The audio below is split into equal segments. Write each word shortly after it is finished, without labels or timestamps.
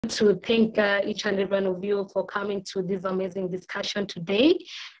to thank each and every one of you for coming to this amazing discussion today.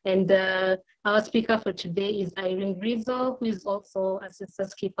 And our speaker for today is Irene Rizzo, who is also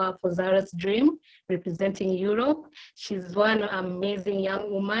assistant keeper for Zahara's Dream, representing Europe. She's one amazing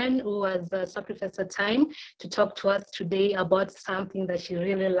young woman who has sacrificed her time to talk to us today about something that she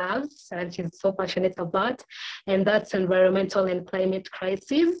really loves and she's so passionate about, and that's environmental and climate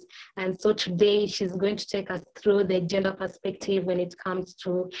crisis. And so today she's going to take us through the gender perspective when it comes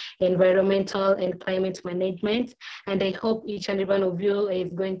to environmental and climate management. And I hope each and every one of you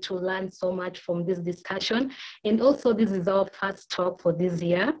is going to learn so much from this discussion. And also this is our first talk for this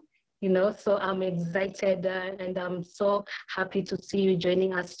year, so I'm excited and I'm so happy to see you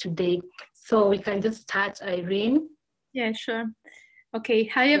joining us today. So we can just start, Irene. Yeah, sure. Okay,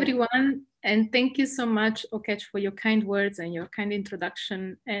 hi everyone. And thank you so much, Okech, for your kind words and your kind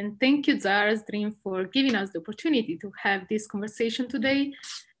introduction. And thank you, Zahara's Dream, for giving us the opportunity to have this conversation today,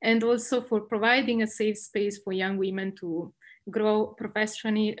 and also for providing a safe space for young women to grow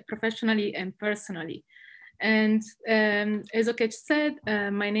professionally and personally. And as Okech said,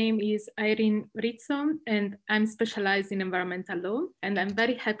 my name is Irene Rizzo, and I'm specialized in environmental law. And I'm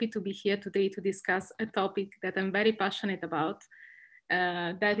very happy to be here today to discuss a topic that I'm very passionate about.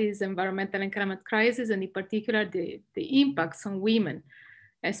 That is environmental and climate crisis, and in particular, the impacts on women,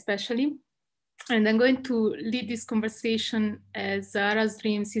 especially. And I'm going to lead this conversation as Zahara's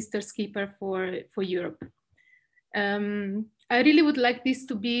Dream Sisters Keeper for Europe. I really would like this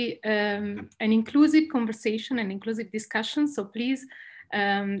to be an inclusive conversation, an inclusive discussion. So please,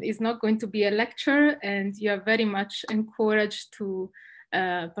 it's not going to be a lecture, and you are very much encouraged to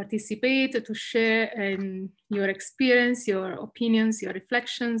participate, to share your experience, your opinions, your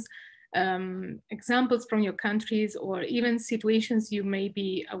reflections, examples from your countries, or even situations you may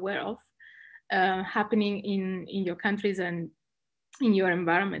be aware of happening in your countries and in your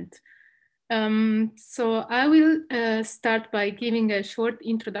environment. So I will start by giving a short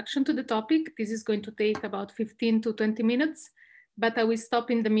introduction to the topic. This is going to take about 15 to 20 minutes, but I will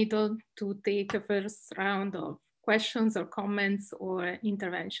stop in the middle to take a first round of questions or comments or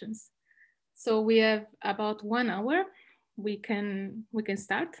interventions. So we have about 1 hour. We can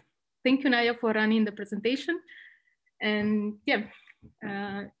start. Thank you, Naya, for running the presentation. And yeah,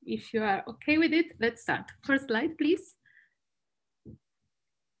 if you are okay with it, let's start. First slide, please.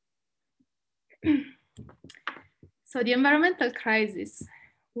 So the environmental crisis.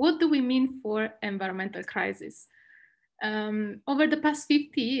 What do we mean for environmental crisis? Over the past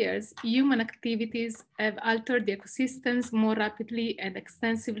 50 years, human activities have altered the ecosystems more rapidly and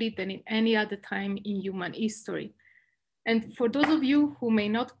extensively than in any other time in human history. And for those of you who may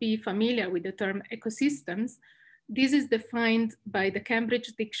not be familiar with the term ecosystems, this is defined by the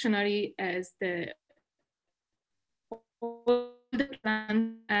Cambridge Dictionary as all the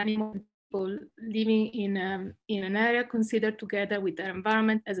plants, animals, and people living in an area considered together with their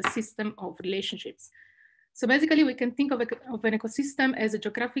environment as a system of relationships. So basically, we can think of an ecosystem as a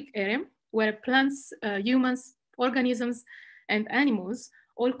geographic area where plants, humans, organisms, and animals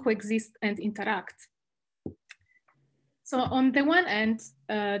all coexist and interact. So on the one hand,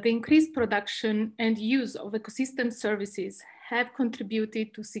 the increased production and use of ecosystem services have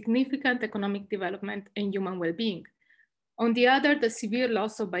contributed to significant economic development and human well-being. On the other, the severe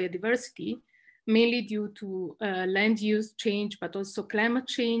loss of biodiversity, mainly due to land use change, but also climate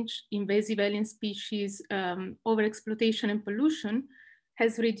change, invasive alien species, overexploitation and pollution,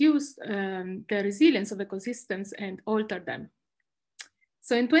 has reduced the resilience of ecosystems and altered them.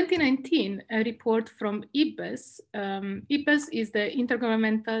 So in 2019, a report from IPBES, IPBES is the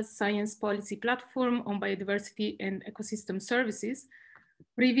Intergovernmental Science Policy Platform on Biodiversity and Ecosystem Services,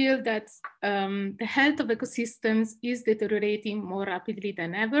 revealed that the health of ecosystems is deteriorating more rapidly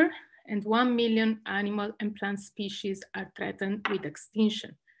than ever, and 1 million animal and plant species are threatened with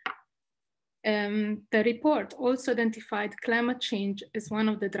extinction. The report also identified climate change as one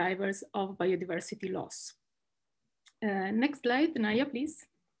of the drivers of biodiversity loss. Next slide, Naya, please.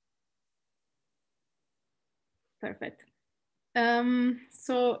 Perfect.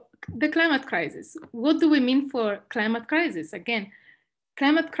 So the climate crisis. What do we mean for climate crisis? Again,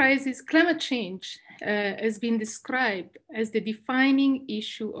 climate change has been described as the defining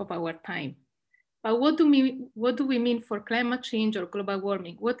issue of our time. But what do we mean for climate change or global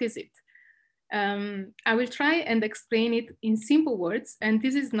warming? What is it? I will try and explain it in simple words, and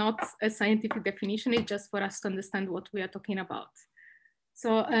this is not a scientific definition, it's just for us to understand what we are talking about.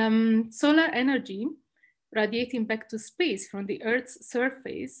 So solar energy radiating back to space from the Earth's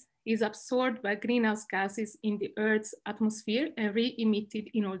surface is absorbed by greenhouse gases in the Earth's atmosphere and re-emitted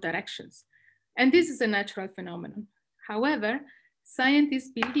in all directions. And this is a natural phenomenon. However, scientists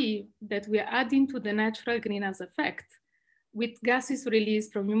believe that we are adding to the natural greenhouse effect with gases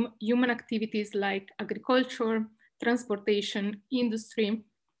released from human activities like agriculture, transportation, industry,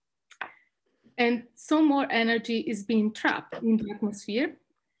 and so more energy is being trapped in the atmosphere,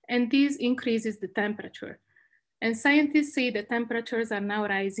 and this increases the temperature. And scientists say the temperatures are now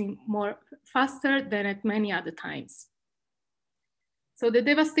rising more faster than at many other times. So the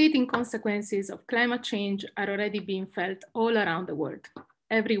devastating consequences of climate change are already being felt all around the world,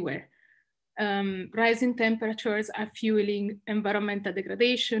 everywhere. Rising temperatures are fueling environmental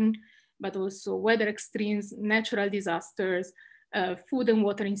degradation, but also weather extremes, natural disasters, food and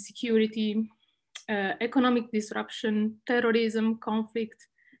water insecurity, economic disruption, terrorism, conflict,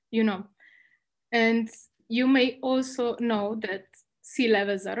 you know. And you may also know that sea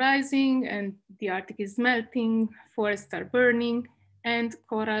levels are rising and the Arctic is melting, forests are burning, and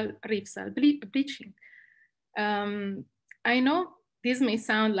coral reefs are bleaching. I know this may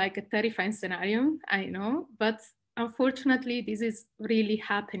sound like a terrifying scenario, I know, but unfortunately, this is really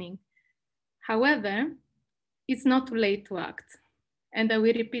happening. However, it's not too late to act. And I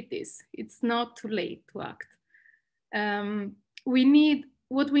will repeat this, it's not too late to act.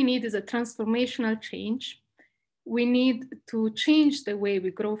 What we need is a transformational change. We need to change the way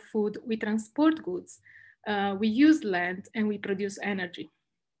we grow food, we transport goods, we use land, and we produce energy.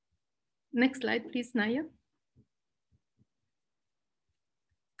 Next slide, please, Naya.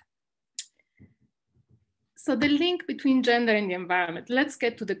 So the link between gender and the environment, let's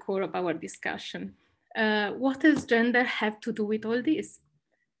get to the core of our discussion. What does gender have to do with all this?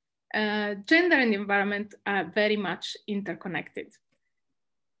 Gender and the environment are very much interconnected.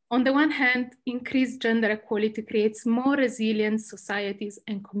 On the one hand, increased gender equality creates more resilient societies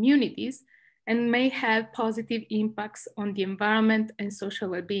and communities and may have positive impacts on the environment and social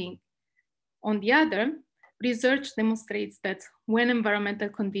well-being. On the other, research demonstrates that when environmental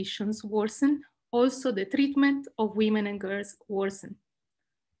conditions worsen, also the treatment of women and girls worsen.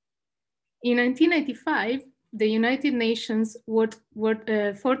 In 1995, the United Nations Fourth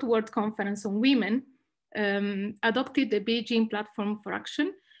World Conference on Women adopted the Beijing Platform for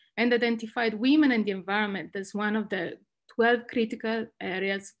Action and identified women and the environment as one of the 12 critical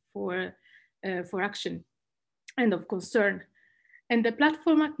areas for action and of concern. And the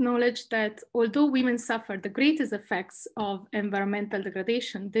platform acknowledged that although women suffer the greatest effects of environmental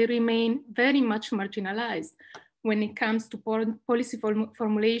degradation, they remain very much marginalized when it comes to policy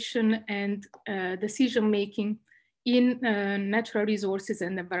formulation and decision-making in natural resources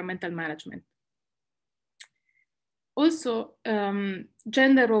and environmental management. Also,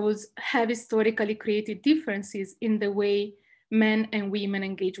 gender roles have historically created differences in the way men and women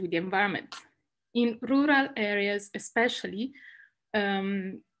engage with the environment. In rural areas, especially,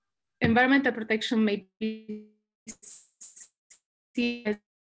 environmental protection may be seen as a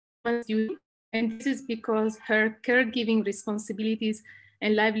woman's duty, and this is because her caregiving responsibilities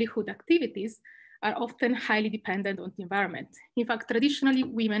and livelihood activities are often highly dependent on the environment. In fact, traditionally,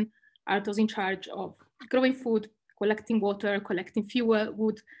 women are those in charge of growing food, collecting water, collecting fuel,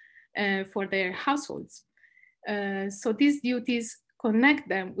 wood for their households. So these duties connect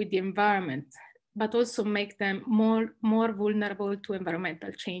them with the environment, but also make them more vulnerable to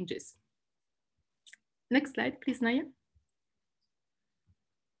environmental changes. Next slide, please, Naya.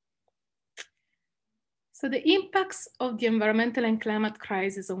 So the impacts of the environmental and climate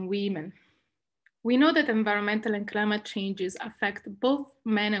crisis on women. We know that environmental and climate changes affect both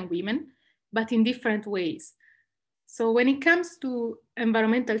men and women, but in different ways. So when it comes to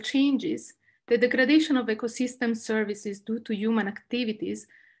environmental changes, the degradation of ecosystem services due to human activities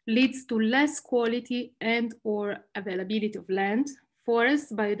leads to less quality and or availability of land,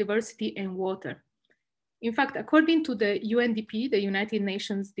 forests, biodiversity, and water. In fact, according to the UNDP, the United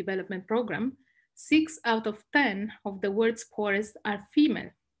Nations Development Programme, 6 out of 10 of the world's forests are female,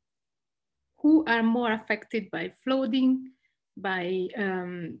 who are more affected by flooding, by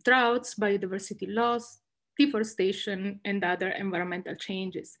droughts, biodiversity loss, deforestation, and other environmental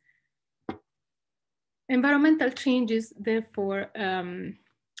changes. Environmental changes, therefore,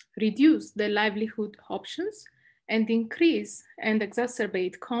 reduce the livelihood options and increase and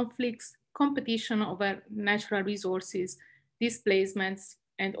exacerbate conflicts, competition over natural resources, displacements,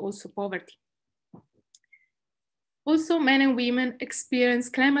 and also poverty. Also, men and women experience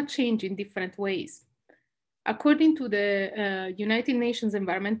climate change in different ways. According to the United Nations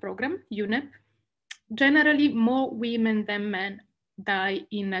Environment Programme, UNEP, generally more women than men die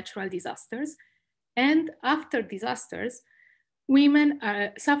in natural disasters. And after disasters, women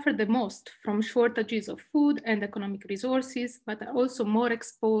suffer the most from shortages of food and economic resources, but are also more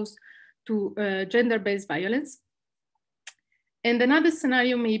exposed to gender-based violence. And another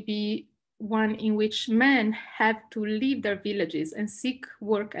scenario may be one in which men have to leave their villages and seek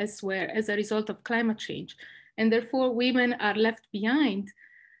work elsewhere as a result of climate change. And therefore, women are left behind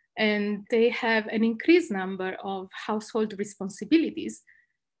and they have an increased number of household responsibilities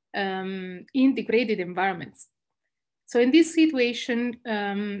in degraded environments. So in this situation,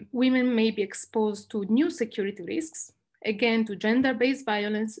 women may be exposed to new security risks, again, to gender-based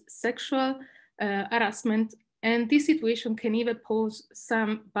violence, sexual harassment, and this situation can even pose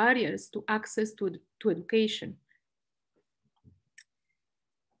some barriers to access to education.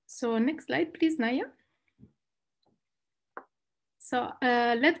 So next slide, please, Naya. So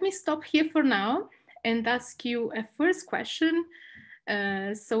let me stop here for now and ask you a first question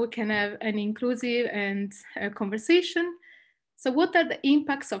so we can have an inclusive and conversation. So what are the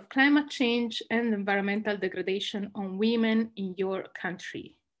impacts of climate change and environmental degradation on women in your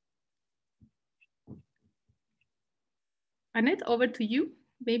country? Annette, over to you,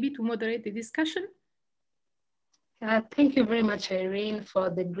 maybe to moderate the discussion. Thank you very much, Irene, for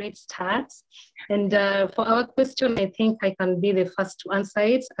the great start. And for our question, I think I can be the first to answer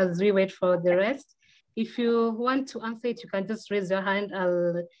it as we wait for the rest. If you want to answer it, you can just raise your hand.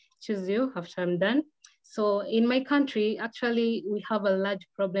 I'll choose you after I'm done. So in my country, actually, we have a large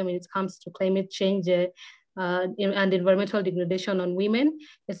problem when it comes to climate change and environmental degradation on women,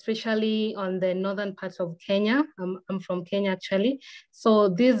 especially on the northern part of Kenya. I'm from Kenya, actually. So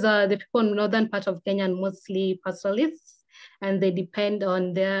these are the people in the northern part of Kenya, and mostly pastoralists, and they depend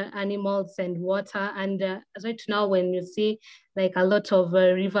on their animals and water. And right now, when you see like a lot of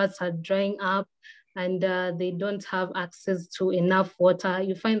rivers are drying up, and they don't have access to enough water,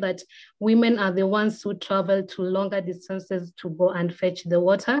 you find that women are the ones who travel to longer distances to go and fetch the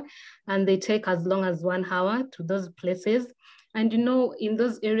water, and they take as long as 1 hour to those places. And you know, in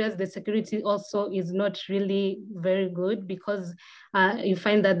those areas, the security also is not really very good, because you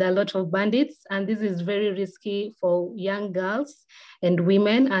find that there are a lot of bandits, and this is very risky for young girls and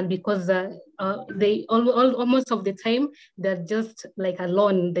women. And because they almost of the time, they're just like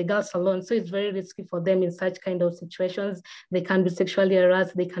alone, the girls alone. So it's very risky for them in such kind of situations. They can be sexually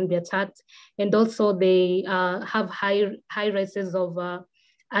harassed, they can be attacked. And also they have high rates of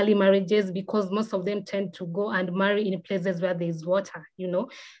early marriages, because most of them tend to go and marry in places where there's water, you know.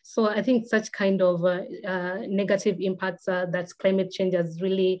 So I think such kind of negative impacts that climate change has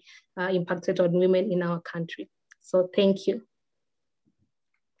really impacted on women in our country. So thank you.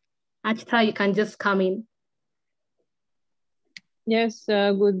 Achta, you can just come in. Yes,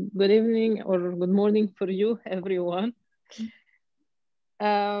 good evening or good morning for you, everyone.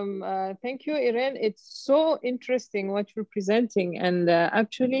 Thank you, Irene. It's so interesting what you're presenting. And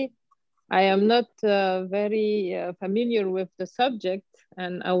actually, I am not very familiar with the subject,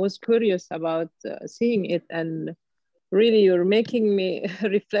 and I was curious about seeing it. And really, you're making me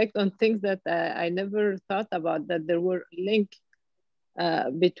reflect on things that I never thought about, that there were a link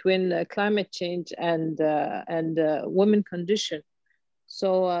between climate change and women condition.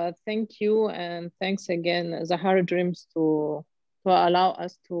 So thank you, and thanks again, Zahara Dreams, to allow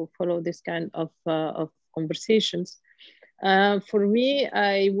us to follow this kind of conversations. For me,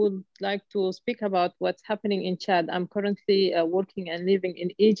 I would like to speak about what's happening in Chad. I'm currently working and living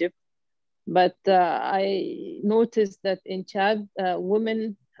in Egypt, but I noticed that in Chad,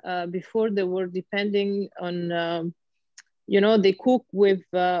 women, before they were depending on, you know, they cook with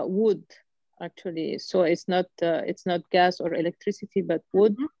wood, actually. So it's not gas or electricity, but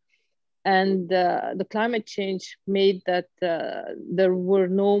wood. And the climate change made that there were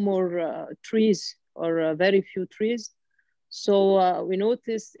no more trees, or very few trees. So we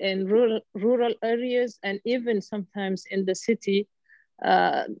noticed in rural areas, and even sometimes in the city,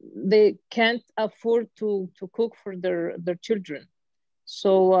 they can't afford to cook for their children.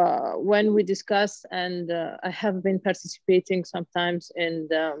 So when we discuss, and I have been participating sometimes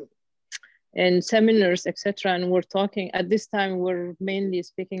in seminars, etc., and we're talking, at this time, we're mainly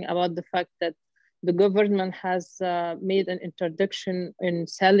speaking about the fact that the government has made an introduction in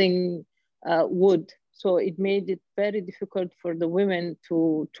selling wood. So it made it very difficult for the women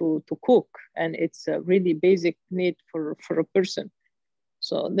to cook, and it's a really basic need for a person.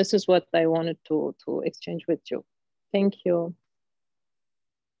 So this is what I wanted to exchange with you. Thank you.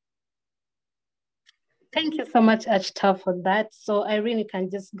 Thank you so much, Achta, for that. So Irene, you can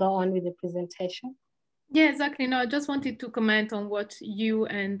just go on with the presentation. Yeah, exactly. No, I just wanted to comment on what you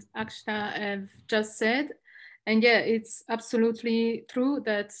and Achta have just said. And yeah, it's absolutely true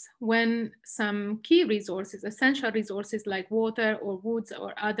that when some key resources, essential resources like water or woods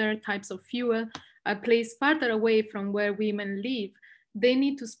or other types of fuel are placed farther away from where women live, they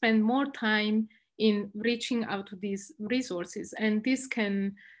need to spend more time in reaching out to these resources. And this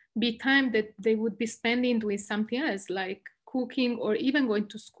can be time that they would be spending doing something else, like cooking or even going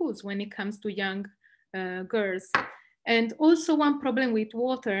to schools when it comes to young girls. And also one problem with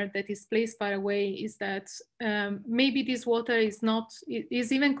water that is placed far away is that maybe this water is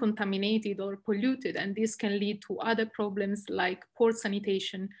even contaminated or polluted, and this can lead to other problems like poor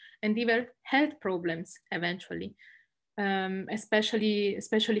sanitation and even health problems eventually,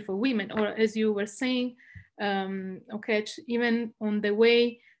 especially for women. Or as you were saying, okay, even on the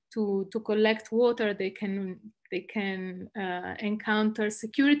way to collect water, they can encounter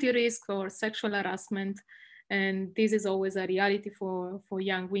security risk or sexual harassment. And this is always a reality for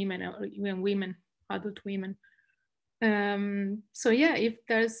young women or even women, adult women. So yeah, if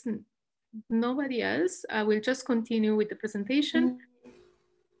there's nobody else, I will just continue with the presentation.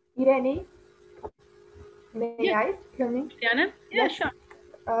 Irene, may I come in? Diana? Yeah, Yes. sure.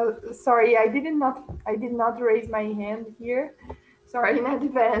 Sorry, I did not raise my hand here. Sorry in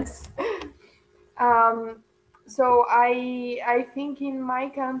advance. So I think in my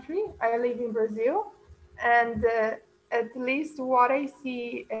country, I live in Brazil, and at least what I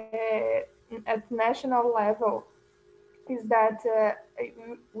see at national level is that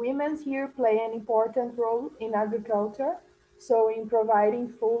women here play an important role in agriculture, so in providing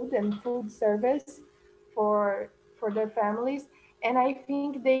food and food service for their families. And I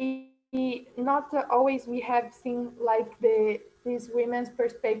think they not always we have seen like this women's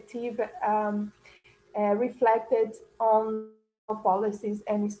perspective reflected on national policies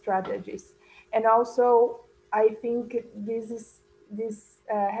and strategies. And also, I think this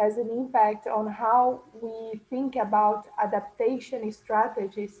has an impact on how we think about adaptation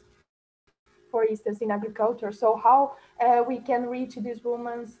strategies, for instance, in agriculture. So how we can reach these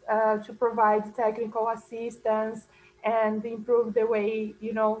women to provide technical assistance and improve the way,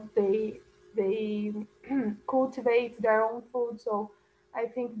 you know, they cultivate their own food. So I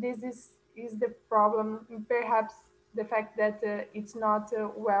think this is the problem, perhaps the fact that it's not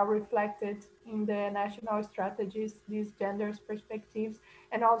well reflected in the national strategies, these gender perspectives,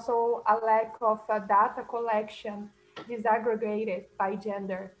 and also a lack of data collection disaggregated by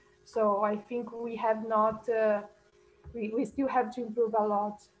gender. So I think we have not, we still have to improve a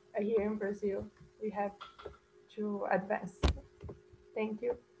lot here in Brazil. We have to advance. Thank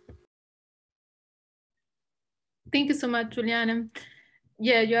you. Thank you so much, Juliana.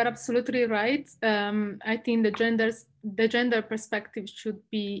 Yeah, you are absolutely right. I think the gender perspective should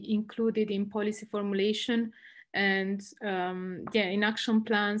be included in policy formulation and yeah, in action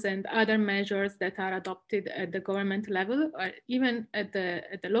plans and other measures that are adopted at the government level or even at the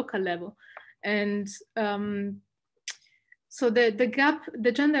local level. And so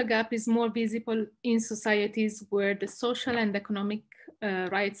the gender gap is more visible in societies where the social and economic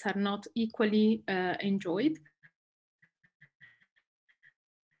rights are not equally enjoyed.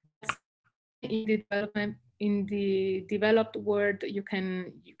 In the developed world, you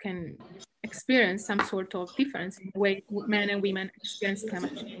can experience some sort of difference in the way men and women experience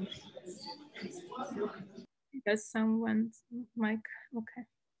climate change. Does someone's mic? Okay.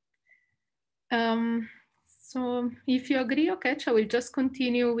 So if you agree, okay, I will just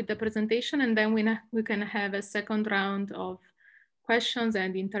continue with the presentation, and then we can have a second round of questions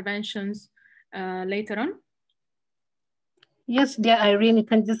and interventions later on. Yes, dear Irene, you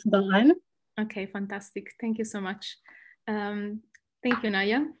can just go on. Okay, fantastic. Thank you so much. Thank you,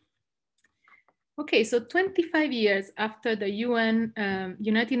 Naya. Okay, so 25 years after the UN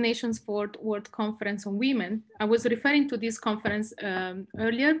United Nations Fourth World Conference on Women, I was referring to this conference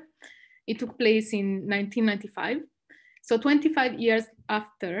earlier. It took place in 1995. So 25 years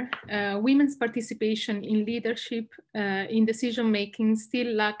after, women's participation in leadership in decision-making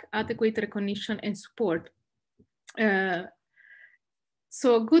still lack adequate recognition and support.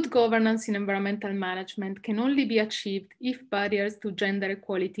 So good governance in environmental management can only be achieved if barriers to gender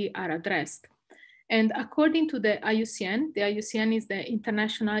equality are addressed. And according to the IUCN is the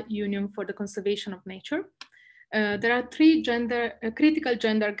International Union for the Conservation of Nature, there are three critical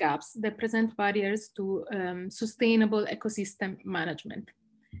gender gaps that present barriers to sustainable ecosystem management.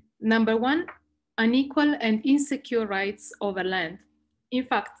 Number one, unequal and insecure rights over land. In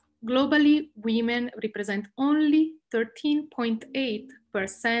fact, globally, women represent only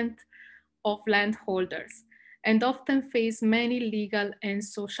 13.8% of landholders and often face many legal and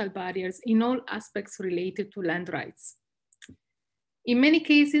social barriers in all aspects related to land rights. In many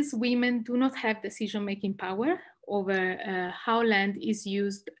cases, women do not have decision-making power over how land is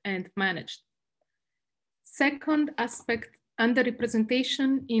used and managed. Second aspect,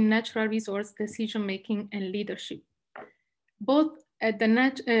 underrepresentation in natural resource decision-making and leadership. Both at the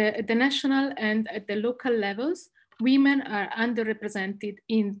national and at the local levels, women are underrepresented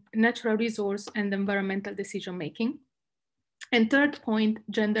in natural resource and environmental decision-making. And third point,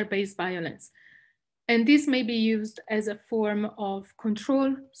 gender-based violence. And this may be used as a form of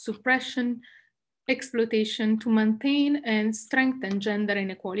control, suppression, exploitation to maintain and strengthen gender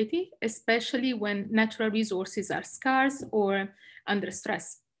inequality, especially when natural resources are scarce or under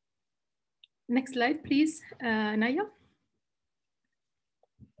stress. Next slide, please, Naya.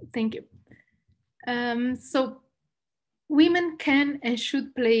 Thank you. So women can and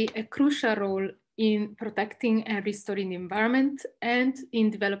should play a crucial role in protecting and restoring the environment and in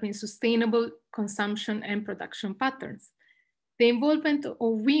developing sustainable consumption and production patterns. The involvement of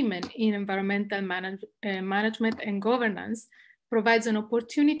women in environmental management and governance provides an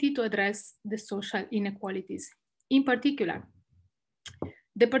opportunity to address the social inequalities. In particular,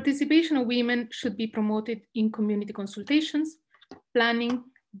 the participation of women should be promoted in community consultations, planning,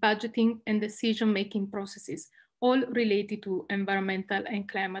 budgeting, and decision-making processes, all related to environmental and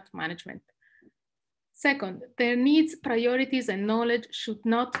climate management. Second, their needs, priorities, and knowledge should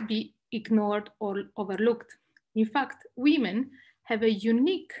not be ignored or overlooked. In fact, women have a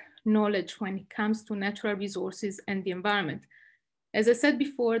unique knowledge when it comes to natural resources and the environment. As I said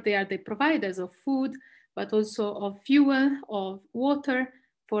before, they are the providers of food, but also of fuel, of water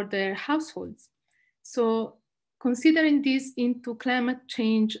for their households. So considering this into climate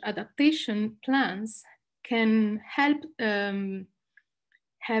change adaptation plans can help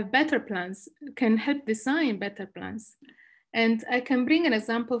have better plans, can help design better plans. And I can bring an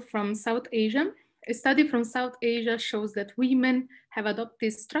example from South Asia. A study from South Asia shows that women have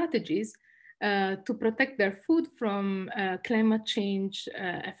adopted strategies to protect their food from climate change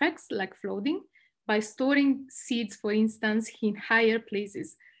effects like flooding by storing seeds, for instance, in higher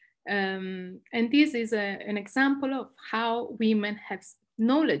places. And this is an example of how women have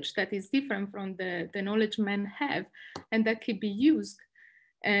knowledge that is different from the knowledge men have, and that can be used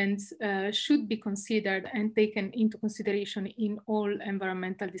and should be considered and taken into consideration in all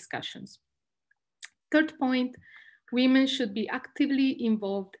environmental discussions. Third point, women should be actively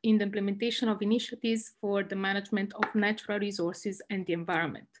involved in the implementation of initiatives for the management of natural resources and the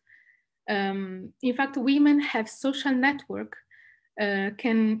environment. In fact, women have social network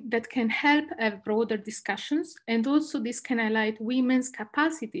that can help have broader discussions, and also this can highlight women's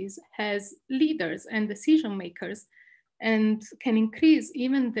capacities as leaders and decision makers, and can increase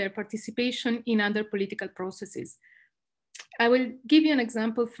even their participation in other political processes. I will give you an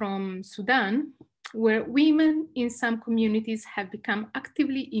example from Sudan, where women in some communities have become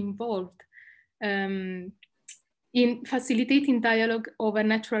actively involved in facilitating dialogue over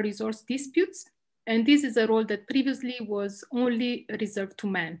natural resource disputes. And this is a role that previously was only reserved to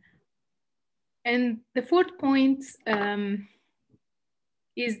men. And the fourth point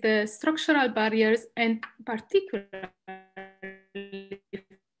is the structural barriers, and particularly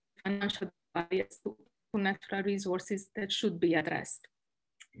financial barriers to natural resources that should be addressed.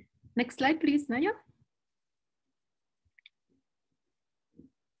 Next slide, please, Naya.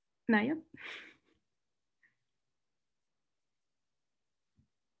 Naya.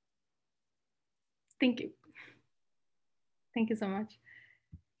 Thank you. Thank you so much.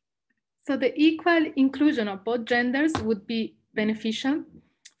 So the equal inclusion of both genders would be beneficial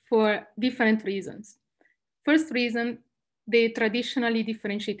for different reasons. First reason, they traditionally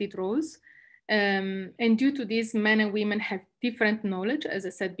differentiated roles. And due to this, men and women have different knowledge, as I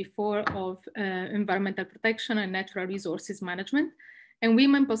said before, of environmental protection and natural resources management. And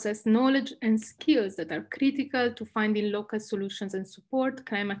women possess knowledge and skills that are critical to finding local solutions and support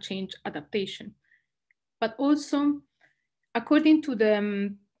climate change adaptation. But also, according to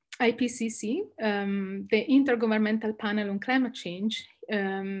the IPCC, the Intergovernmental Panel on Climate Change,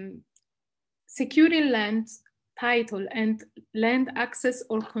 securing land title and land access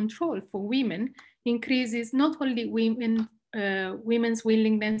or control for women increases not only women's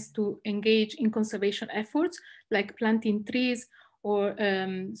willingness to engage in conservation efforts like planting trees or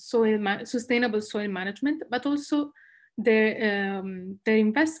sustainable soil management, but also their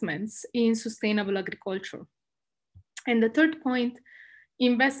investments in sustainable agriculture. And the third point,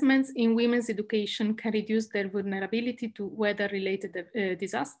 investments in women's education can reduce their vulnerability to weather-related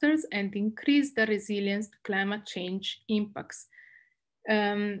disasters and increase their resilience to climate change impacts.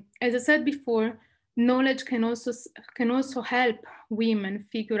 As I said before, knowledge can also help women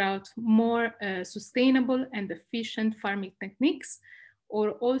figure out more sustainable and efficient farming techniques,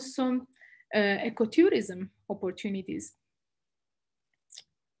 or also ecotourism opportunities.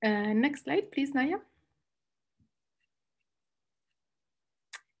 Next slide, please, Naya.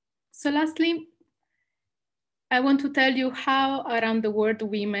 So lastly, I want to tell you how around the world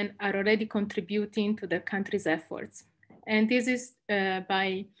women are already contributing to their country's efforts. And this is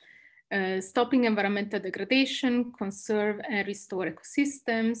by stopping environmental degradation, conserve and restore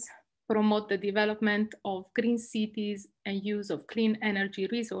ecosystems, promote the development of green cities and use of clean energy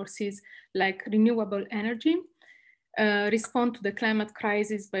resources like renewable energy, respond to the climate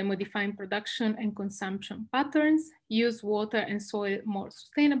crisis by modifying production and consumption patterns, use water and soil more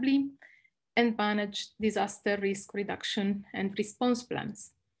sustainably, and manage disaster risk reduction and response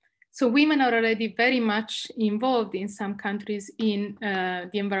plans. So women are already very much involved in some countries in the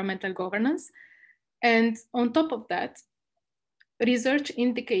environmental governance. And on top of that, research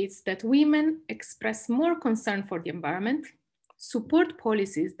indicates that women express more concern for the environment, support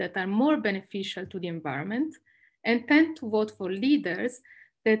policies that are more beneficial to the environment, and tend to vote for leaders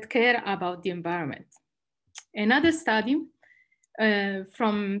that care about the environment. Another study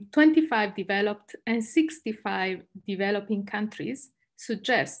from 25 developed and 65 developing countries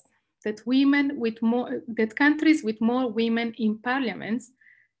suggests that countries with more women in parliaments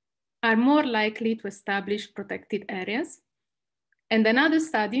are more likely to establish protected areas. And another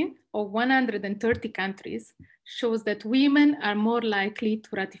study of 130 countries shows that women are more likely to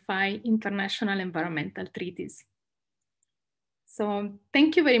ratify international environmental treaties. So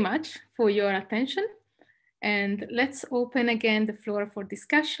thank you very much for your attention. And let's open again the floor for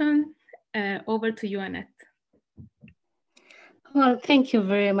discussion. Over to you, Annette. Well, thank you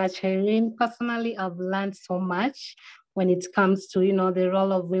very much, Irene. Personally, I've learned so much when it comes to, the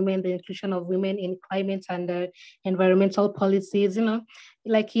role of women, the inclusion of women in climate and environmental policies.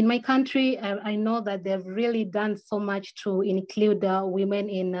 Like in my country, I know that they've really done so much to include women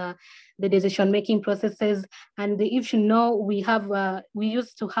in the decision-making processes. And if we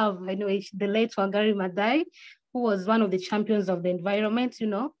used to have, the late Wangari Maathai, who was one of the champions of the environment,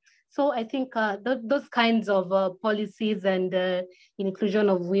 So I think those kinds of policies and inclusion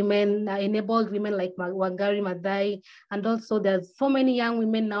of women enabled women like Wangari Maathai. And also there's so many young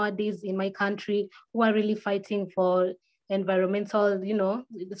women nowadays in my country who are really fighting for environmental,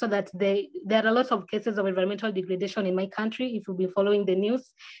 so that there are a lot of cases of environmental degradation in my country, if you'll be following the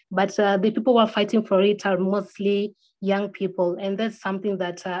news. But the people who are fighting for it are mostly young people. And that's something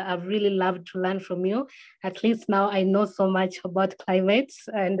that I've really loved to learn from you. At least now I know so much about climate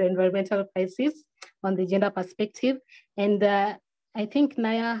and environmental crisis on the gender perspective. And I think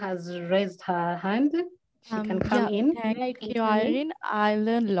Naya has raised her hand. She can come in. Thank you, Irene. I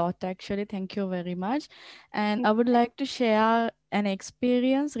learned a lot, actually. Thank you very much. And I would like to share an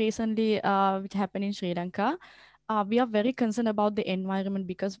experience recently which happened in Sri Lanka. We are very concerned about the environment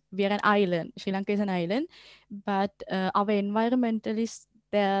because we are an island. Sri Lanka is an island, but our environmentalists,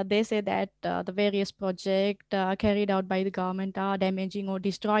 they say that the various projects carried out by the government are damaging or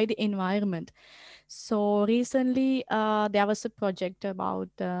destroy the environment. So recently, there was a project about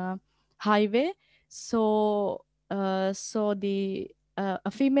highway. So, a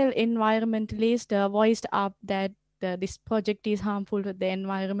female environmentalist voiced up that this project is harmful to the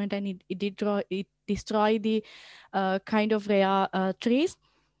environment and it destroy the kind of rare trees.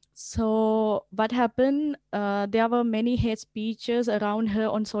 So what happened? There were many hate speeches around her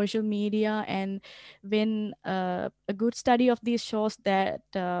on social media, and when a good study of this shows that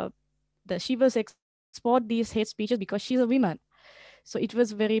she was exposed these hate speeches because she's a woman. So it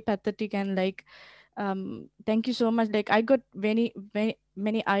was very pathetic and thank you so much. Like I got many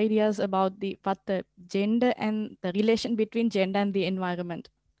ideas about what the gender and the relation between gender and the environment.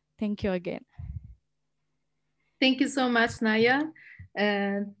 Thank you again. Thank you so much, Naya.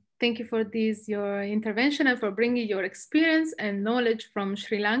 Thank you for your intervention and for bringing your experience and knowledge from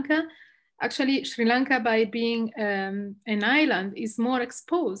Sri Lanka. Actually, Sri Lanka, by being an island, is more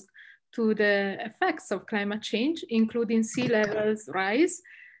exposed to the effects of climate change, including sea levels rise,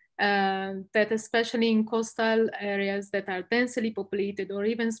 that especially in coastal areas that are densely populated or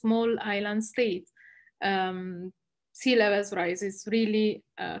even small island states, sea levels rise is really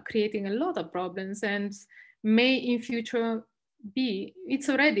creating a lot of problems and may in future it's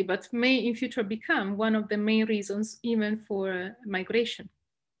already, but may in future become one of the main reasons even for migration.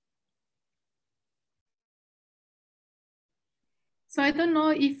 So I don't know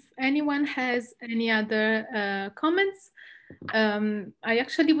if anyone has any other comments. I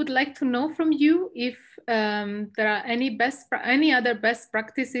actually would like to know from you if there are any other best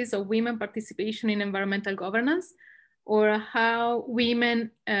practices of women participation in environmental governance, or how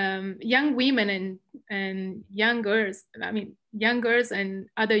women, young women and young girls, young girls and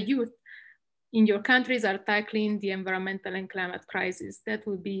other youth in your countries are tackling the environmental and climate crisis. That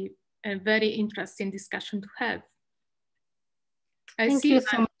would be a very interesting discussion to have. Thank you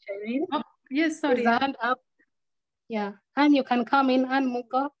so much, Irene. Oh, yes, sorry. Hand up. Yeah, and you can come in. And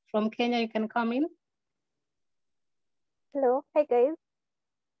Mugo from Kenya, you can come in. Hello, hi guys.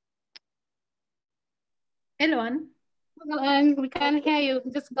 Hello, Anne. And we can hear you.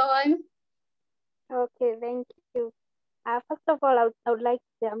 Just go on. Okay, thank you. First of all, I would like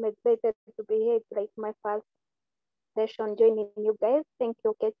to say I'm excited to be here. It's like my first session joining you guys. Thank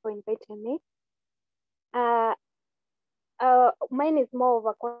you, Kate, for inviting me. Mine is more of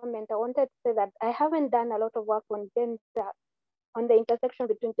a comment. I wanted to say that I haven't done a lot of work on gender, on the intersection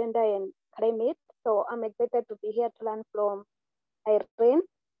between gender and climate. So I'm excited to be here to learn from Irene.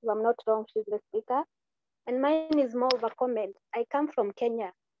 If I'm not wrong, she's the speaker. And mine is more of a comment. I come from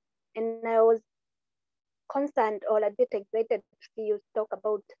Kenya, and I was concerned or a bit excited to see you talk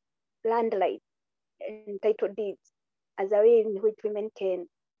about land rights and title deeds as a way in which women can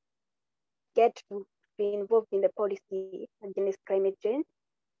get to be involved in the policy against climate change.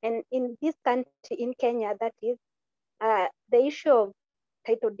 And in this country, in Kenya, that is, the issue of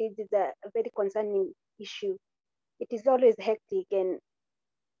title deeds is a very concerning issue. It is always hectic, and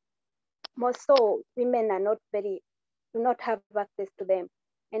more so, women are not do not have access to them.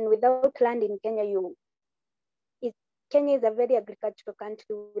 And without land in Kenya, Kenya is a very agricultural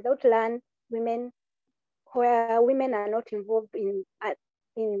country. Without land, where women are not involved in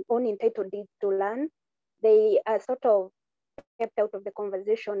owning title deeds to land, they are sort of kept out of the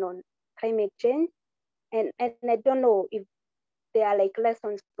conversation on climate change. And I don't know if there are like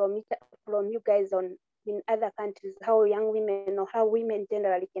lessons from you guys in other countries, how young women or how women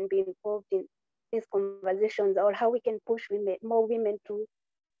generally can be involved in these conversations, or how we can push more women to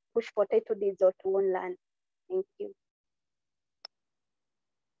push for title deeds or to own land. Thank you.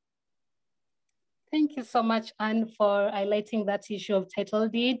 Thank you so much, Anne, for highlighting that issue of title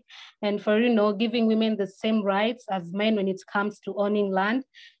deed and for, giving women the same rights as men when it comes to owning land.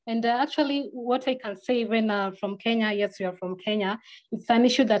 And actually, what I can say, even from Kenya, yes, we are from Kenya, it's an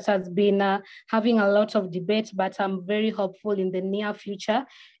issue that has been having a lot of debate, but I'm very hopeful in the near future,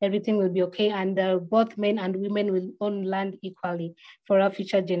 everything will be okay, and both men and women will own land equally for our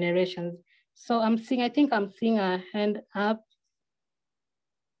future generations. So I think I'm seeing a hand up.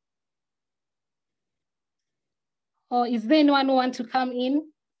 Or is there anyone who wants to come in?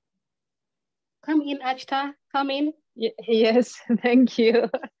 Come in, Achta, come in. Yes, thank you.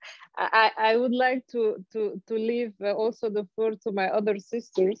 I would like to leave also the floor to my other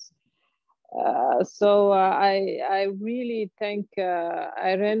sisters. So I really thank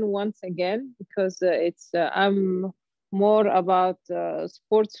Irene once again, because I'm more about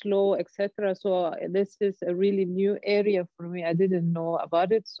sports law, etc. So this is a really new area for me. I didn't know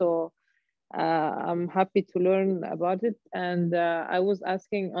about it. So I'm happy to learn about it. And I was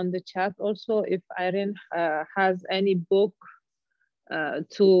asking on the chat also if Irene has any book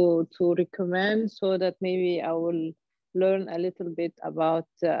to recommend, so that maybe I will learn a little bit about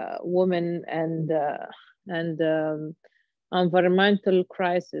women and environmental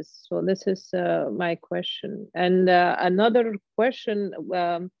crisis. So this is my question. And another question,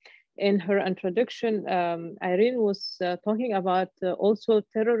 in her introduction, Irene was talking about also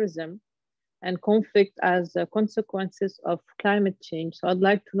terrorism and conflict as consequences of climate change. So I'd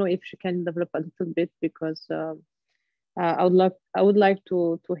like to know if she can develop a little bit, because I would like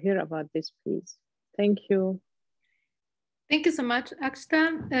to hear about this, please. Thank you. Thank you so much,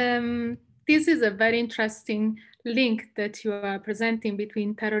 Akshta. This is a very interesting link that you are presenting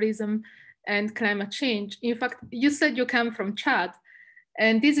between terrorism and climate change. In fact, you said you come from Chad.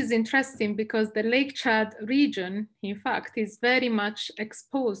 And this is interesting because the Lake Chad region, in fact, is very much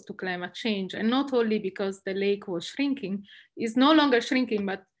exposed to climate change. And not only because the lake was shrinking, it's no longer shrinking,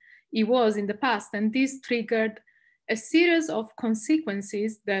 but it was in the past. And this triggered a series of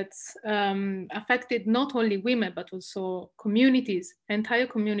consequences that affected not only women, but also communities, entire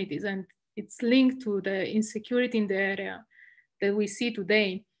communities. And it's linked to the insecurity in the area that we see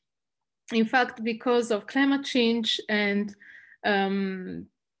today. In fact, because of climate change and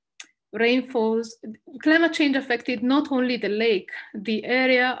rainfalls, climate change affected not only the lake, the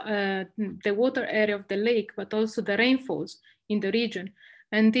area, the water area of the lake, but also the rainfalls in the region.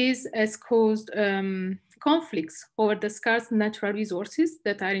 And this has caused conflicts over the scarce natural resources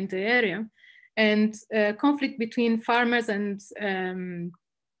that are in the area, and conflict between farmers and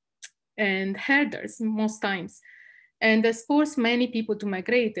herders most times. And has forced many people to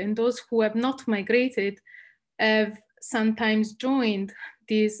migrate, and those who have not migrated have sometimes joined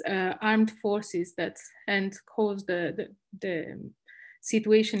these armed forces and caused the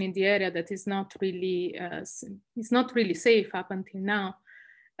situation in the area that is not really safe up until now.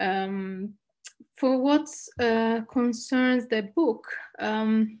 For what concerns the book,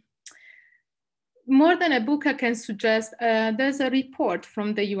 more than a book, I can suggest there's a report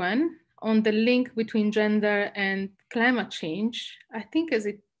from the UN on the link between gender and climate change. I think it's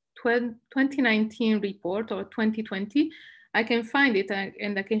a 2019 report or 2020. I can find it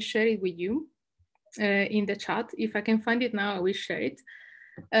and I can share it with you in the chat. If I can find it now, I will share it.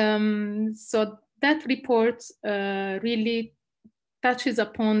 So that report really touches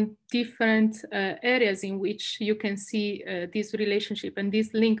upon different areas in which you can see this relationship and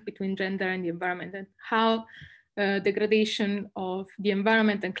this link between gender and the environment, and how degradation of the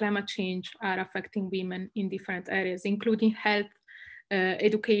environment and climate change are affecting women in different areas, including health,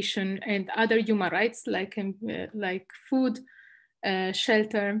 education, and other human rights like food,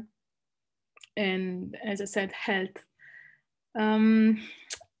 shelter, and, as I said, health.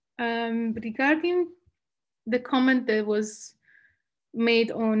 Regarding the comment that was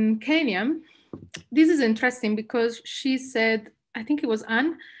made on Kenya, this is interesting because she said, I think it was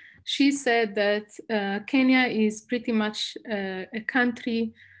Anne, she said that Kenya is pretty much a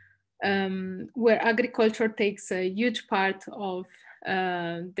country where agriculture takes a huge part of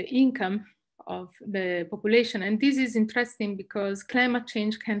the income of the population. And this is interesting because climate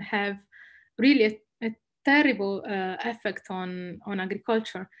change can have really a terrible effect on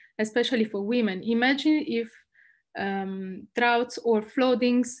agriculture, especially for women. Imagine if droughts or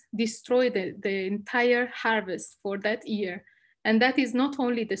floodings destroy the entire harvest for that year. And that is not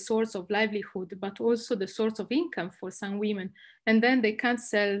only the source of livelihood, but also the source of income for some women. And then they can't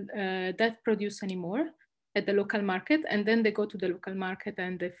sell that produce anymore at the local market. And then they go to the local market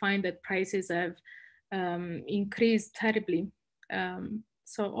and they find that prices have increased terribly.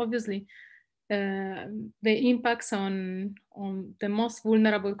 So obviously, the impacts on the most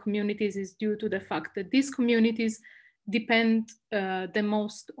vulnerable communities is due to the fact that these communities depend the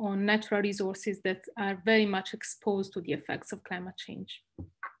most on natural resources that are very much exposed to the effects of climate change.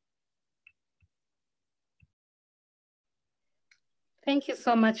 Thank you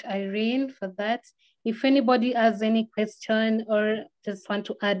so much, Irene, for that. If anybody has any question or just want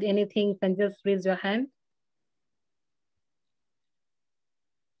to add anything, you can just raise your hand.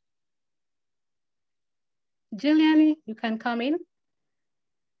 Giuliani, you can come in.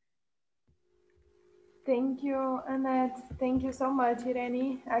 Thank you, Annette. Thank you so much,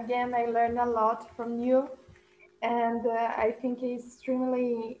 Irene. Again, I learned a lot from you. And I think it's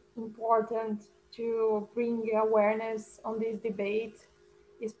extremely important to bring awareness on this debate,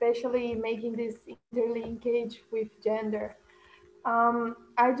 especially making this interlinkage with gender.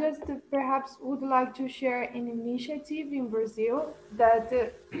 I just perhaps would like to share an initiative in Brazil that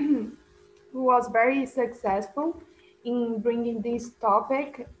was very successful in bringing this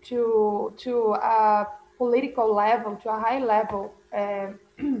topic to a political level, to a high level.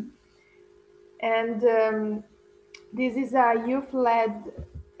 This is a youth-led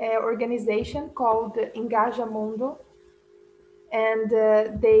organization called Engaja Mundo, and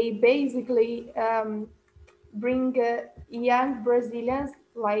they basically bring young Brazilians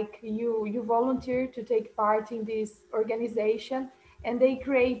like you volunteer to take part in this organization, and they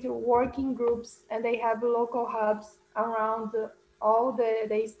create working groups, and they have local hubs around all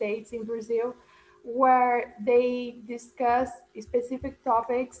the states in Brazil where they discuss specific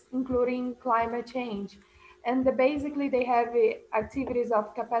topics, including climate change. And basically they have activities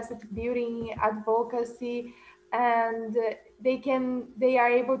of capacity building, advocacy, and they are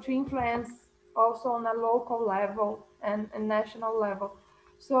able to influence also on a local level and national level.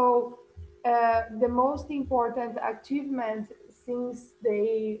 So the most important achievement since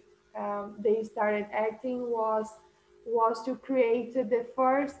they started acting was to create the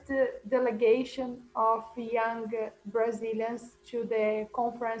first delegation of young Brazilians to the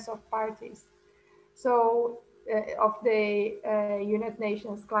Conference of Parties. So of the United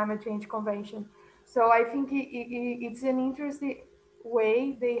Nations Climate Change Convention. So I think it's an interesting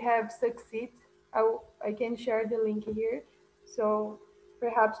way they have succeeded. I can share the link here. So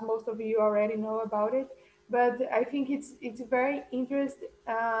perhaps most of you already know about it. But I think it's very interesting,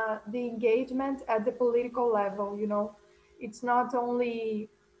 the engagement at the political level. You know, it's not only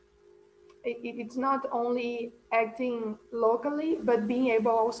acting locally, but being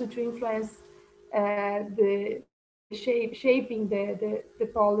able also to influence shaping the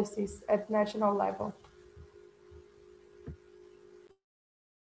policies at national level.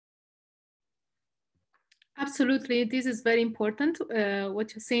 Absolutely, this is very important,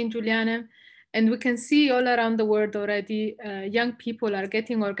 what you're saying, Juliana. And we can see all around the world already, young people are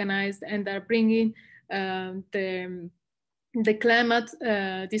getting organized and are bringing the climate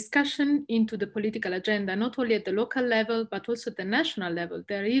discussion into the political agenda, not only at the local level, but also at the national level.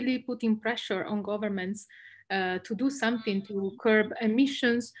 They're really putting pressure on governments to do something to curb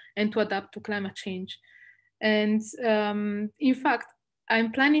emissions and to adapt to climate change. And in fact,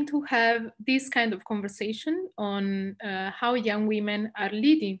 I'm planning to have this kind of conversation on how young women are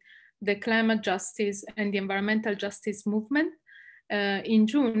leading the climate justice and the environmental justice movement in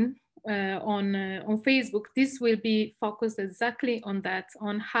June on Facebook. This will be focused exactly on that,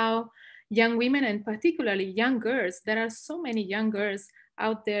 on how young women and particularly young girls, there are so many young girls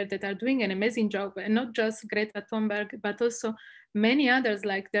out there that are doing an amazing job, and not just Greta Thunberg, but also many others,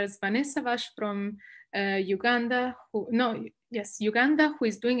 like there's Vanessa Vash from Uganda, Uganda, who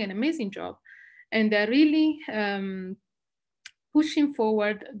is doing an amazing job. And they're really pushing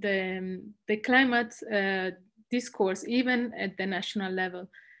forward the climate discourse, even at the national level.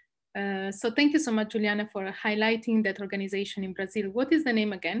 So thank you so much, Juliana, for highlighting that organization in Brazil. What is the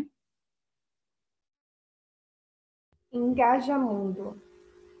name again? Engaja Mundo.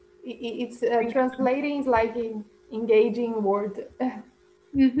 It's translating like an engaging word.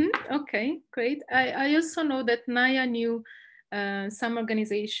 Okay, great. I also know that Naya knew some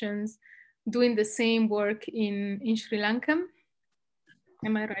organizations doing the same work in Sri Lanka.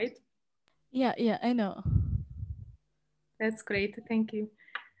 Am I right? Yeah, I know. That's great. Thank you.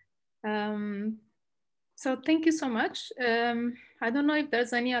 So thank you so much. I don't know if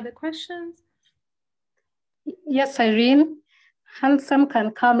there's any other questions. Yes, Irene. Handsome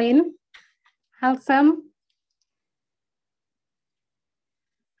can come in. Handsome.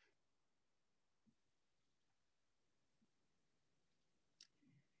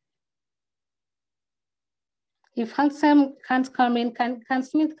 If Handsome can't come in, can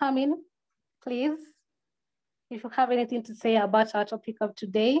Smith come in, please? If you have anything to say about our topic of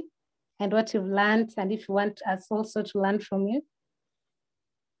today and what you've learned, and if you want us also to learn from you.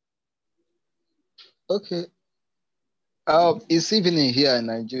 Okay. It's evening here in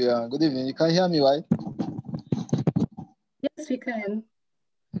Nigeria. Good evening. You can hear me, right? Yes, we can.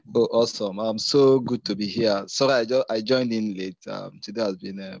 Oh, awesome. So good to be here. Sorry, I joined in late. Today has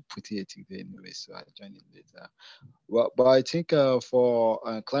been a pretty hectic day anyway, so I joined in late. But I think for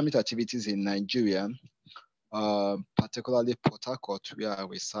climate activities in Nigeria, particularly Port Harcourt, where I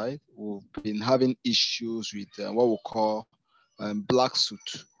reside, we've been having issues with what we call black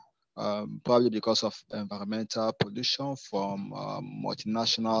soot, probably because of environmental pollution from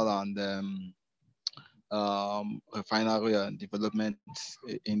multinational and refinery and development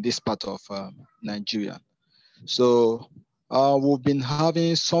in this part of Nigeria. So we've been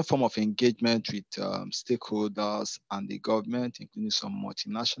having some form of engagement with stakeholders and the government, including some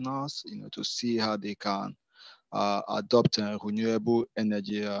multinationals, to see how they can adopt renewable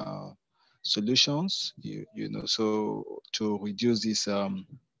energy solutions, so to reduce this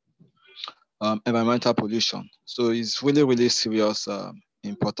environmental pollution. So it's really, really serious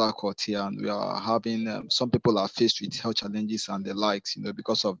in Port Harcourt here, and we are having some people are faced with health challenges and the likes,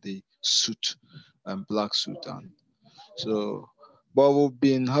 because of the soot, black soot, and so. But we've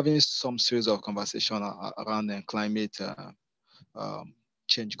been having some series of conversation around climate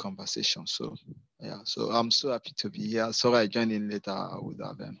change conversation. So yeah, so I'm so happy to be here. Sorry I joined in later. I would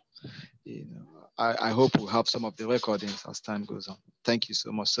have I hope we'll have some of the recordings as time goes on. Thank you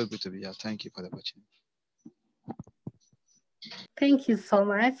so much. So good to be here. Thank you for the opportunity. Thank you so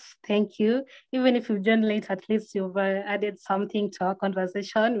much. Thank you. Even if you've joined late, at least you've added something to our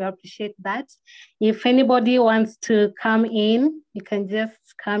conversation. We appreciate that. If anybody wants to come in, you can just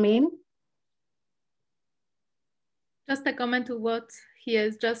come in. Just a comment to what he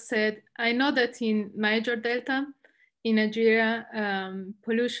has just said. I know that in Niger Delta, in Nigeria,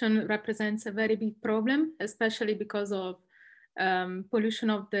 pollution represents a very big problem, especially because of pollution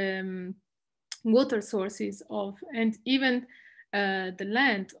of the water sources and even the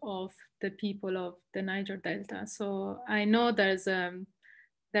land of the people of the Niger Delta. So I know there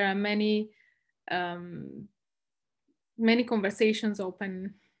are many conversations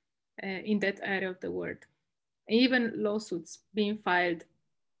open in that area of the world. Even lawsuits being filed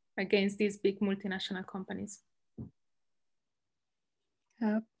against these big multinational companies.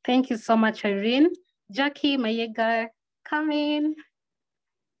 Thank you so much, Irene. Jackie Mayega, come in.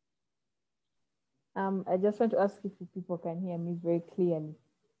 I just want to ask if people can hear me very clearly.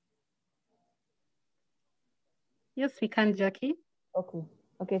 Yes, we can, Jackie.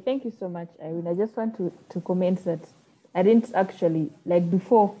 Okay, thank you so much, Irene. I just want to comment that I didn't actually, like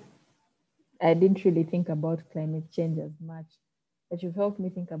before, I didn't really think about climate change as much, but you've helped me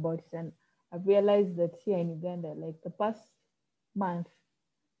think about it. And I've realized that here in Uganda, like the past month,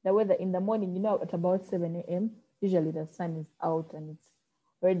 the weather in the morning, at about 7 a.m., usually the sun is out and it's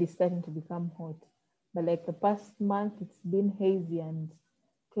already starting to become hot. But like the past month, it's been hazy and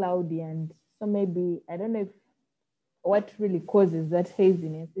cloudy and So maybe, I don't know what really causes that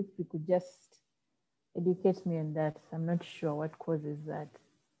haziness. If you could just educate me on that. I'm not sure what causes that.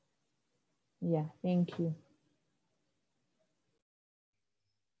 Yeah, thank you.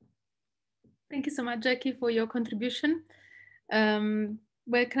 Thank you so much, Jackie, for your contribution.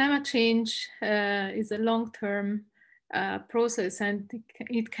 Well, climate change is a long-term process, and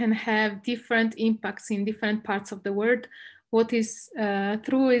it can have different impacts in different parts of the world. What is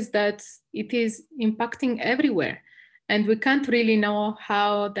true is that it is impacting everywhere, and we can't really know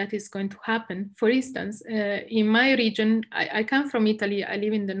how that is going to happen. For instance, in my region, I come from Italy. I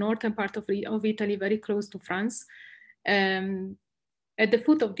live in the northern part of Italy, very close to France, at the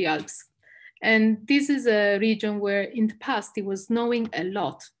foot of the Alps. And this is a region where in the past it was snowing a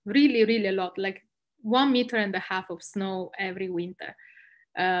lot, really, really a lot, like 1.5 meters of snow every winter.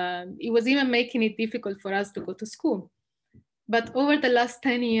 It was even making it difficult for us to go to school. But over the last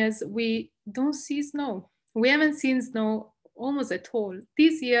 10 years, we don't see snow. We haven't seen snow almost at all.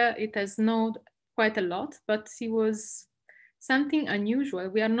 This year it has snowed quite a lot, but it was something unusual.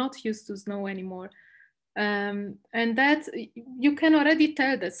 We are not used to snow anymore. And that you can already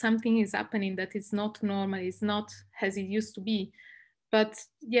tell that something is happening that is not normal, it's not as it used to be. But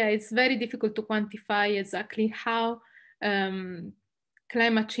yeah, it's very difficult to quantify exactly how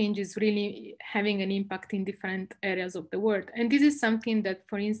climate change is really having an impact in different areas of the world. And this is something that,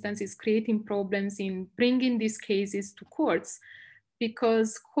 for instance, is creating problems in bringing these cases to courts,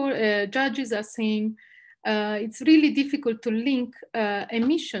 because judges are saying it's really difficult to link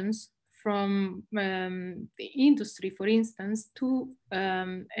emissions from the industry, for instance, to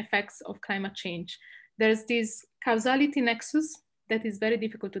effects of climate change. There's this causality nexus that is very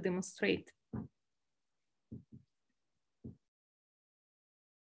difficult to demonstrate.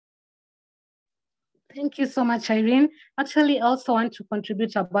 Thank you so much, Irene. Actually, I also want to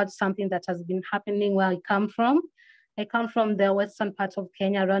contribute about something that has been happening where I come from. I come from the western part of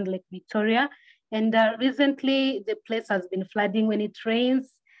Kenya around Lake Victoria. And recently the place has been flooding. When it rains,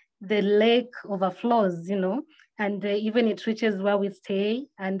 the lake overflows, you know, and even it reaches where we stay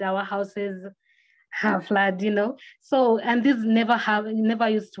and our houses have flood, you know. So, and this never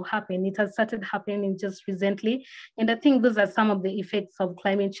used to happen. It has started happening just recently. And I think those are some of the effects of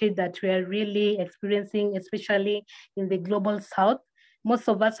climate change that we are really experiencing, especially in the global south. Most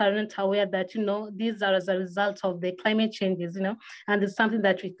of us aren't aware that, you know, these are as a result of the climate changes, you know, and it's something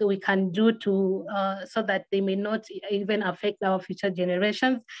that we can do to, so that they may not even affect our future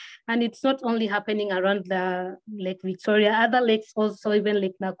generations. And it's not only happening around the Lake Victoria, other lakes also, even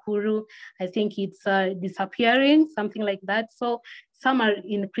Lake Nakuru, I think it's disappearing, something like that. So some are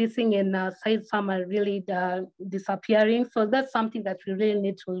increasing in size, some are really disappearing. So that's something that we really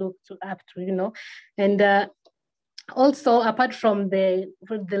need to look up to, you know. And also, apart from the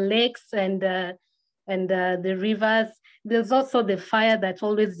lakes and the rivers, there's also the fire that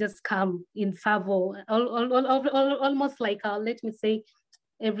always just come in Savo, almost like, let me say,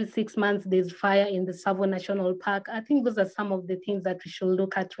 every 6 months there's fire in the Savo National Park. I think those are some of the things that we should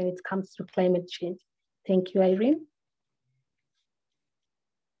look at when it comes to climate change. Thank you, Irene.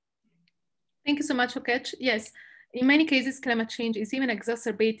 Thank you so much, Okech. Yes, in many cases, climate change is even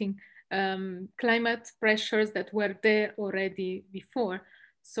exacerbating climate pressures that were there already before.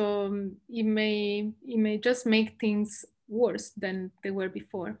 So it may just make things worse than they were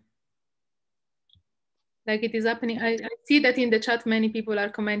before. Like it is happening. I see that in the chat, many people are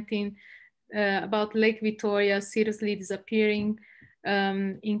commenting about Lake Victoria seriously disappearing,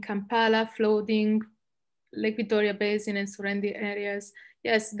 in Kampala, flooding, Lake Victoria Basin and surrounding areas.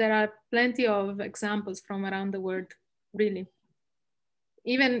 Yes, there are plenty of examples from around the world, really.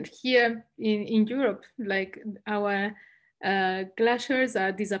 Even here in Europe, like our glaciers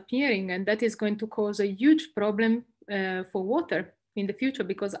are disappearing, and that is going to cause a huge problem for water in the future,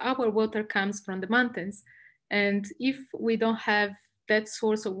 because our water comes from the mountains. And if we don't have that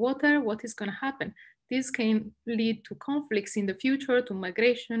source of water, what is going to happen? This can lead to conflicts in the future, to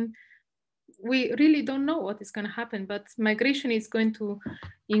migration. We really don't know what is going to happen, but migration is going to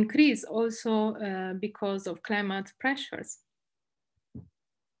increase also because of climate pressures.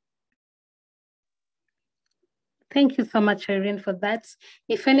 Thank you so much, Irene, for that.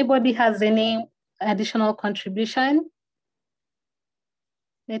 If anybody has any additional contribution,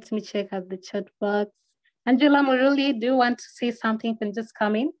 let me check out the chat box. Angela Muruli, do you want to say something? Can just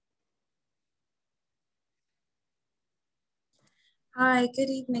come in. Hi, good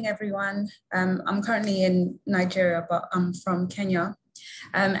evening, everyone. I'm currently in Nigeria, but I'm from Kenya.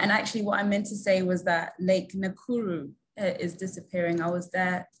 And actually what I meant to say was that Lake Nakuru is disappearing. I was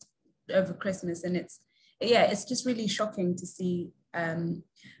there over Christmas, and it's just really shocking to see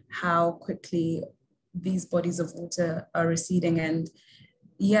how quickly these bodies of water are receding, and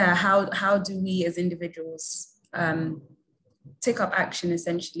yeah, how do we as individuals take up action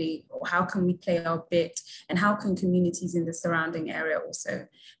essentially, or how can we play our bit, and how can communities in the surrounding area also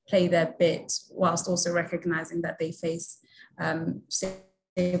play their bit, whilst also recognizing that they face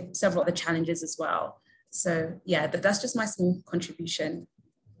several other challenges as well. So yeah, that's just my small contribution.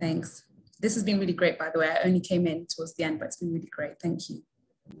 Thanks. This has been really great, by the way. I only came in towards the end, but it's been really great. Thank you.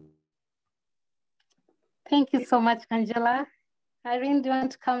 Thank you so much, Angela. Irene, do you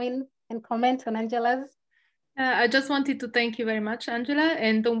want to come in and comment on Angela's? I just wanted to thank you very much, Angela.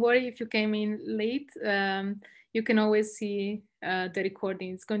 And don't worry if you came in late. You can always see the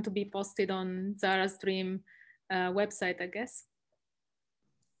recording. It's going to be posted on Zahara's Dream website, I guess.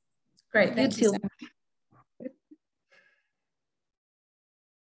 Great, thank you so much.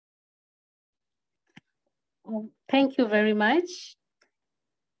 Thank you very much.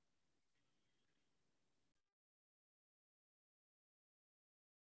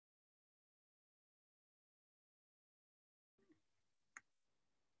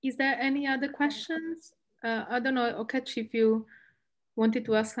 Is there any other questions? I don't know, Okechi, if you wanted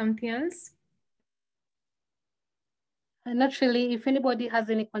to ask something else? Not really. If anybody has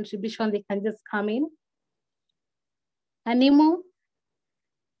any contribution, they can just come in. Animu,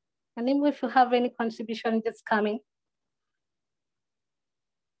 if you have any contribution, just come in.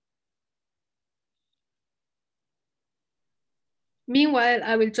 Meanwhile,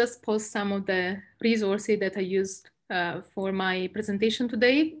 I will just post some of the resources that I used for my presentation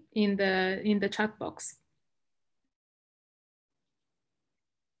today in the chat box.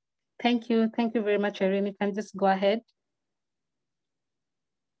 Thank you very much, Irene. You can just go ahead.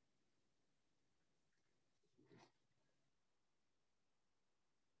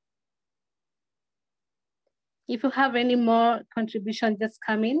 If you have any more contribution, just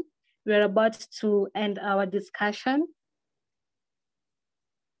come in. We're about to end our discussion.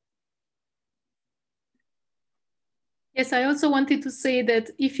 Yes, I also wanted to say that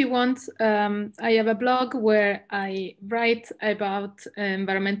if you want, I have a blog where I write about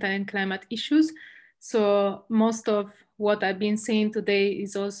environmental and climate issues. So most of what I've been saying today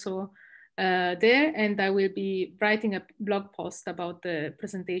is also there, and I will be writing a blog post about the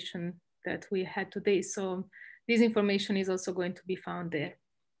presentation that we had today. So this information is also going to be found there.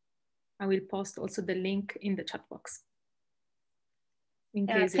 I will post also the link in the chat box.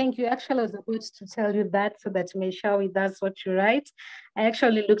 Thank you. Actually, I was about to tell you that so that you may share with us what you write. I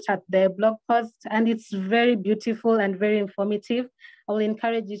actually looked at the blog post and it's very beautiful and very informative. I will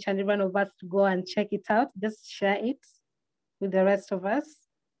encourage each and every one of us to go and check it out. Just share it with the rest of us.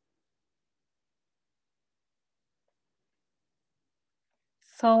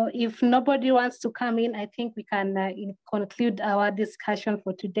 So if nobody wants to come in, I think we can conclude our discussion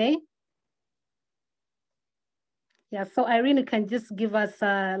for today. Yeah, so Irene, you can just give us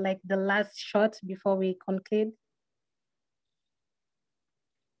like the last shot before we conclude.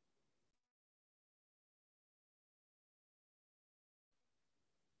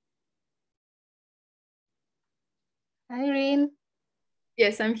 Irene?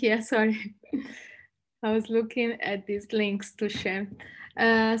 Yes, I'm here, sorry. I was looking at these links to share.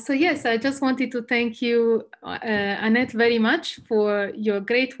 So yes, I just wanted to thank you, Annette, very much for your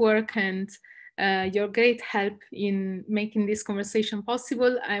great work and your great help in making this conversation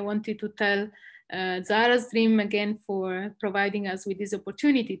possible. I wanted to tell Zahara's Dream again for providing us with this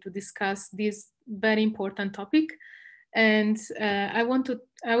opportunity to discuss this very important topic. And I want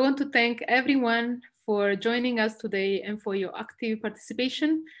to thank everyone for joining us today and for your active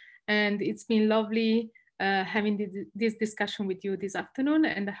participation. And it's been lovely having this discussion with you this afternoon.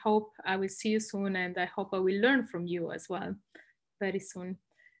 And I hope I will see you soon. And I hope I will learn from you as well very soon.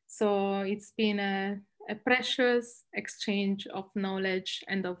 So it's been a precious exchange of knowledge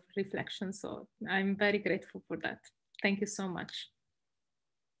and of reflection. So I'm very grateful for that. Thank you so much.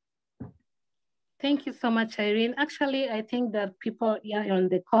 Thank you so much, Irene. Actually, I think that people here on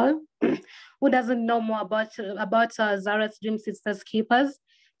the call who doesn't know more about Zahara's Dream Sisters Keepers.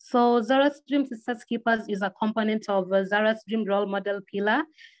 So Zahara's Dream Sisters Keepers is a component of Zahara's Dream Role Model Pillar,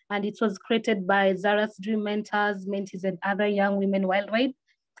 and it was created by Zahara's Dream mentors, mentees, and other young women worldwide.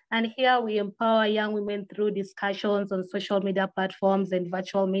 And here we empower young women through discussions on social media platforms and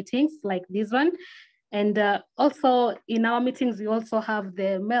virtual meetings like this one. And also in our meetings, we also have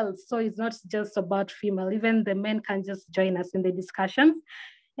the males. So it's not just about female, even the men can just join us in the discussions.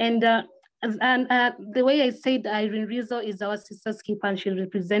 And the way I said, Irene Rizzo is our Sisters Keeper and she's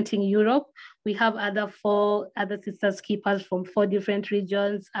representing Europe. We have four other Sisters Keepers from 4 different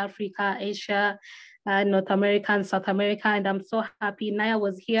regions, Africa, Asia, North America and South America. And I'm so happy Naya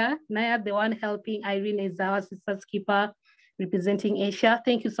was here. Naya, the one helping Irene is our sisters keeper representing Asia.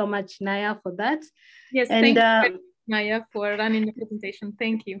 Thank you so much, Naya, for that. Yes, and, thank you, Naya, for running the presentation.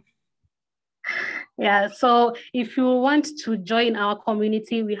 Thank you. Yeah, so if you want to join our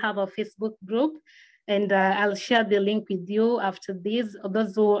community, we have a Facebook group, and I'll share the link with you after this.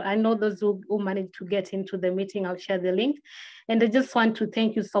 I know those who managed to get into the meeting, I'll share the link. And I just want to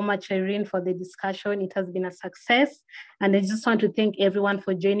thank you so much, Irene, for the discussion. It has been a success. And I just want to thank everyone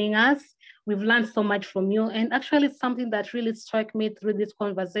for joining us. We've learned so much from you. And actually something that really struck me through this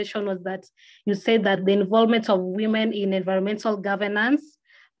conversation was that you said that the involvement of women in environmental governance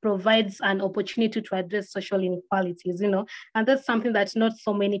provides an opportunity to address social inequalities, and that's something that not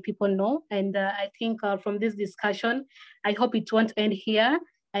so many people know. And I think from this discussion, I hope it won't end here.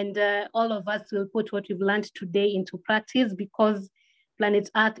 And all of us will put what we've learned today into practice, because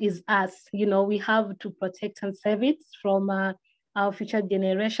planet Earth is us. We have to protect and save it from our future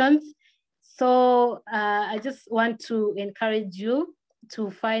generations. So I just want to encourage you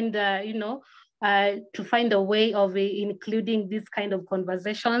to find, to find a way of including these kind of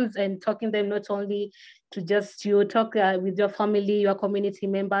conversations and talking them not only to just you, talk with your family, your community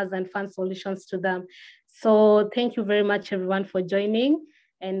members, and find solutions to them. So thank you very much, everyone, for joining.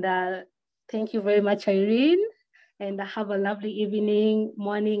 And thank you very much, Irene. And have a lovely evening,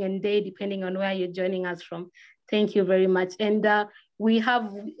 morning, and day, depending on where you're joining us from. Thank you very much. And we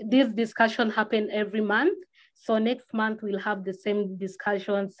have this discussion happen every month. So next month, we'll have the same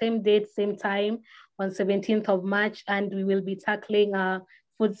discussion, same date, same time, on 17th of March, and we will be tackling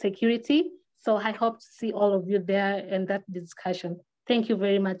food security. So I hope to see all of you there in that discussion. Thank you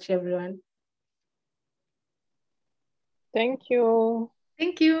very much, everyone. Thank you.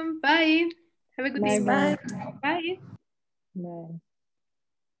 Thank you. Bye. Have a good day. Bye. Bye. Bye.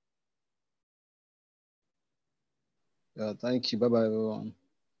 Yeah, thank you. Bye-bye, everyone.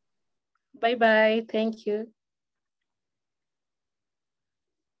 Bye-bye. Thank you.